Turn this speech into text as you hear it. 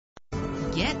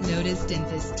get noticed in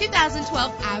this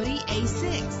 2012 Audi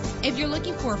A6. If you're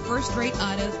looking for a first-rate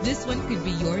auto, this one could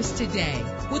be yours today.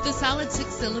 With a solid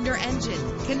 6-cylinder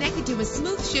engine connected to a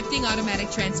smooth shifting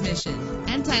automatic transmission.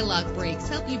 Anti-lock brakes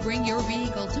help you bring your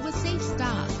vehicle to a safe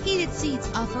stop. Heated seats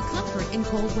offer comfort in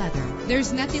cold weather.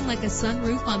 There's nothing like a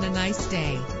sunroof on a nice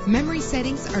day. Memory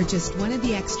settings are just one of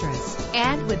the extras.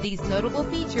 And with these notable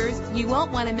features, you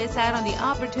won't want to miss out on the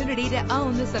opportunity to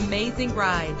own this amazing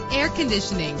ride. Air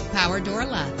conditioning, power door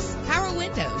locks, power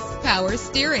windows, power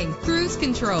steering, cruise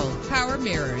control, power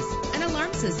mirrors, an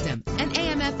alarm system, an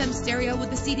AM/FM stereo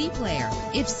with a CD player.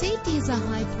 If safety is a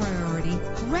high priority,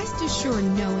 rest assured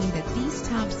knowing that these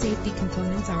top safety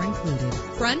components are included.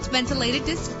 Front ventilated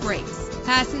disc brakes,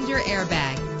 passenger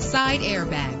airbag, side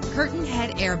airbag, curtain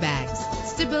head airbags,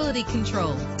 stability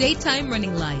control, daytime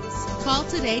running lights. Call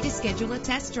today to schedule a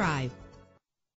test drive.